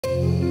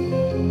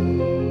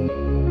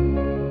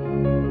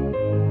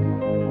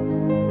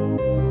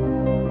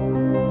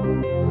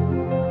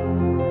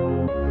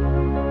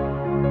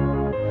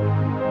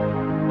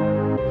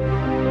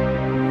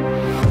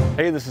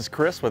this is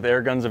Chris with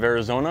Airguns of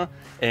Arizona,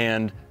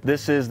 and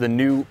this is the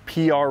new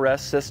PRS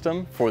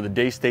system for the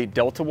Daystate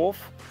Delta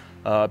Wolf.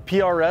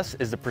 PRS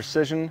is the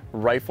Precision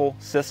Rifle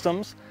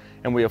Systems,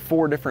 and we have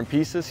 4 different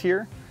pieces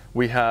here.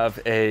 We have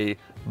a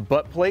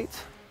butt plate,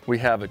 we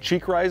have a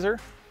cheek riser,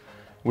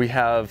 we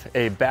have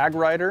a bag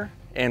rider,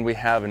 and we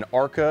have an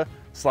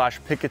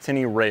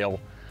ARCA/Picatinny rail.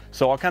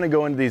 So I'll kind of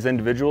go into these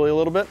individually a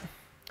little bit.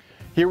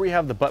 Here we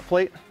have the butt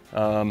plate.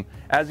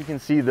 As you can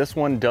see, this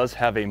one does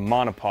have a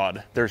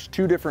monopod. There's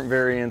 2 different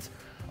variants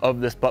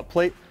of this butt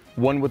plate.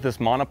 One with this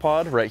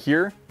monopod right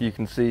here. You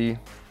can see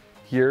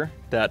here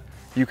that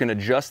you can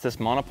adjust this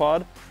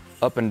monopod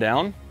up and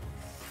down.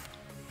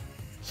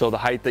 So the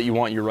height that you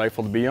want your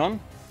rifle to be on.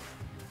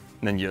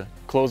 And then you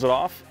close it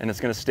off and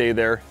it's gonna stay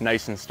there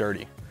nice and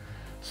sturdy.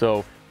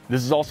 So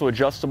this is also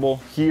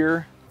adjustable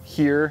here,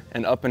 here,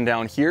 and up and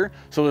down here.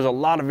 So there's a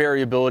lot of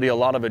variability, a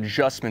lot of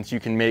adjustments you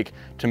can make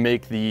to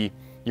make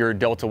your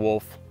Delta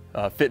Wolf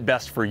fit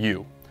best for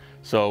you.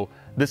 So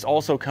this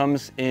also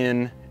comes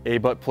in a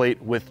butt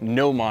plate with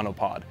no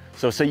monopod.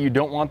 So say you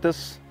don't want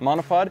this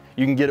monopod,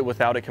 you can get it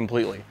without it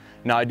completely.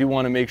 Now I do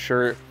want to make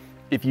sure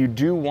if you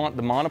do want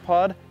the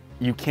monopod,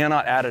 you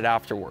cannot add it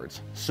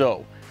afterwards.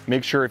 So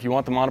make sure if you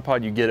want the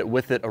monopod, you get it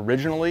with it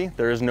originally.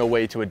 There is no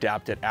way to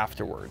adapt it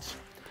afterwards.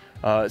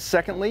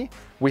 Secondly,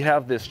 we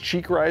have this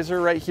cheek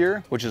riser right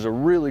here, which is a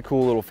really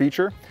cool little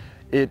feature.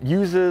 It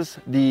uses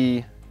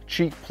the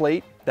cheek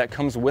plate that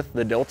comes with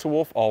the Delta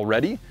Wolf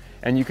already,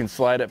 and you can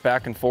slide it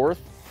back and forth.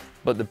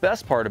 But the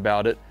best part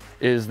about it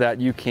is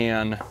that you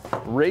can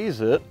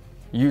raise it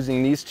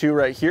using these 2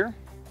 right here.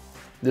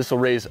 This will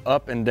raise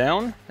up and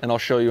down, and I'll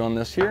show you on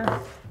this here.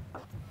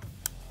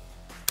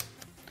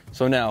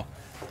 So now,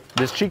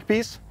 this cheek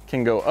piece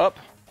can go up,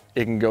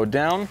 it can go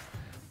down,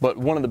 but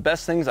one of the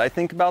best things I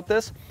think about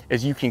this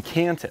is you can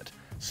cant it.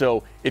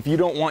 So if you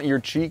don't want your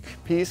cheek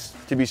piece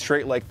to be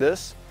straight like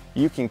this,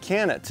 you can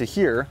can it to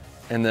here,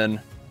 and then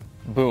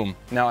boom,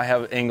 now I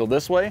have it angled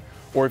this way.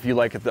 Or if you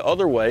like it the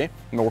other way,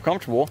 more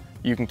comfortable,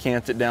 you can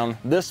cant it down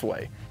this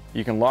way.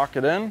 You can lock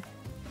it in,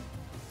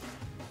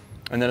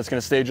 and then it's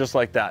gonna stay just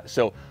like that.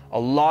 So a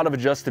lot of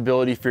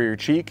adjustability for your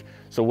cheek.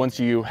 So once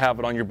you have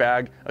it on your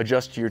bag,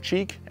 adjust to your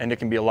cheek, and it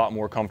can be a lot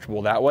more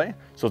comfortable that way.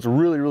 So it's a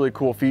really, really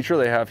cool feature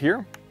they have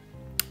here.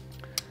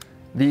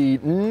 The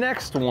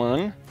next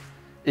one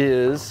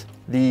is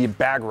the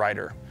bag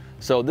rider.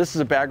 So this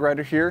is a bag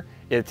rider here.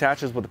 It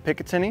attaches with a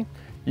Picatinny.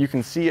 You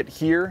can see it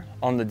here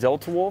on the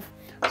Delta Wolf.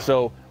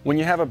 So when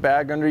you have a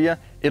bag under you,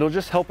 it'll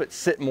just help it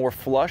sit more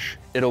flush.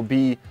 It'll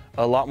be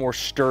a lot more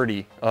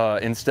sturdy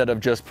instead of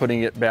just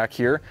putting it back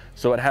here.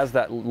 So it has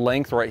that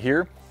length right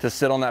here to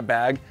sit on that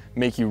bag,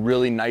 make you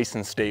really nice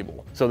and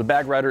stable. So the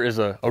bag rider is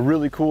a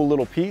really cool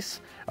little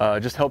piece.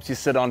 Just helps you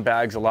sit on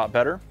bags a lot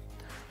better.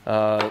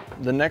 The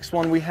next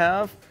one we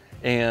have,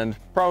 and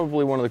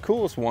probably one of the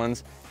coolest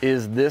ones,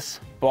 is this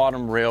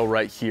bottom rail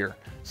right here.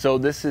 So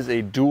this is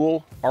a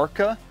dual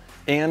ARCA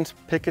and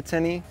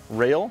Picatinny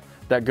rail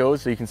that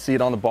goes, so you can see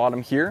it on the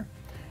bottom here.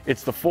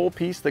 It's the full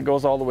piece that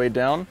goes all the way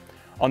down.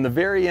 On the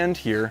very end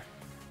here,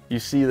 you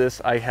see this,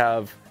 I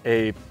have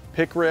a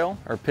pick rail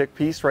or pick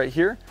piece right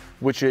here,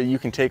 which you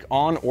can take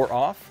on or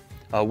off.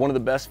 One of the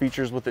best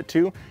features with it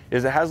too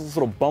is it has this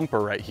little bumper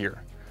right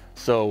here.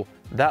 So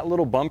that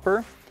little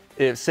bumper,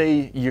 if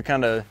say you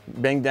kind of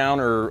bang down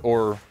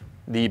or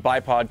the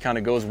bipod kind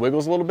of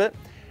wiggles a little bit,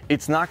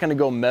 it's not going to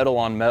go metal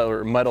on metal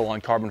or metal on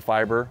carbon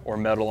fiber or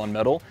metal on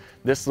metal.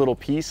 This little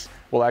piece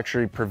will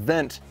actually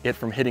prevent it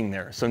from hitting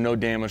there, so no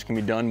damage can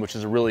be done, which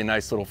is a really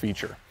nice little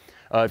feature.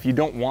 If you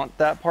don't want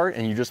that part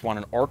and you just want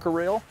an ARCA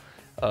rail,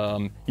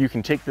 you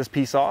can take this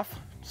piece off,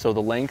 so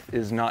the length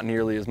is not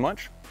nearly as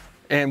much.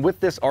 And with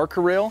this ARCA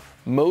rail,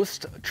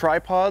 most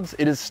tripods,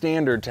 it is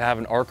standard to have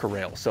an ARCA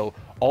rail. So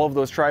all of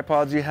those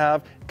tripods you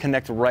have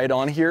connect right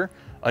on here.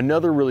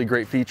 Another really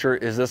great feature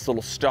is this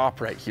little stop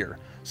right here.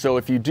 So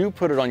if you do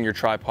put it on your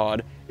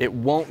tripod, it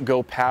won't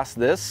go past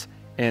this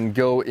and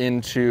go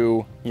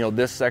into,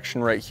 this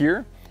section right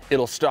here.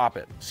 It'll stop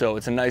it. So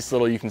it's a nice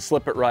little, you can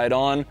slip it right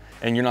on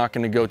and you're not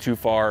gonna go too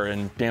far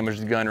and damage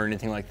the gun or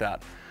anything like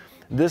that.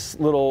 This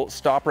little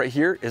stop right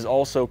here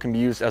can be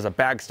used as a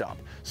bag stop.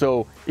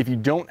 So if you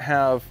don't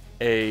have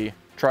a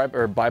tripod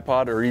or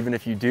bipod, or even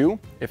if you do,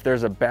 if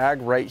there's a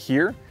bag right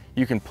here,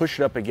 you can push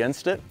it up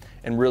against it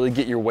and really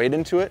get your weight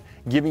into it,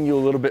 giving you a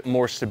little bit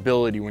more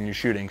stability when you're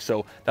shooting.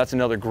 So that's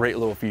another great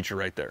little feature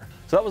right there.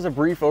 So that was a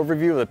brief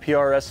overview of the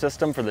PRS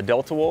system for the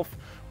Delta Wolf.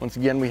 Once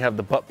again, we have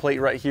the butt plate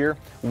right here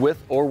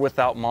with or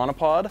without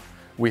monopod.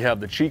 We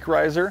have the cheek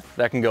riser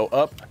that can go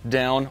up,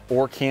 down,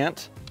 or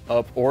cant,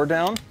 up or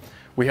down.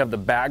 We have the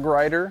bag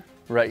rider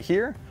right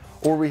here,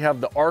 or we have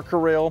the ARCA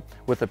rail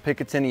with a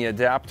Picatinny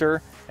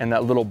adapter and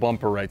that little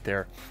bumper right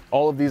there.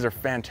 All of these are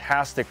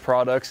fantastic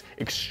products,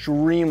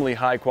 extremely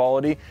high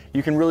quality.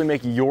 You can really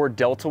make your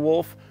Delta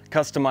Wolf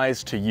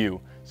customized to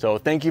you. So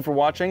thank you for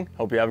watching.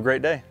 Hope you have a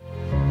great day.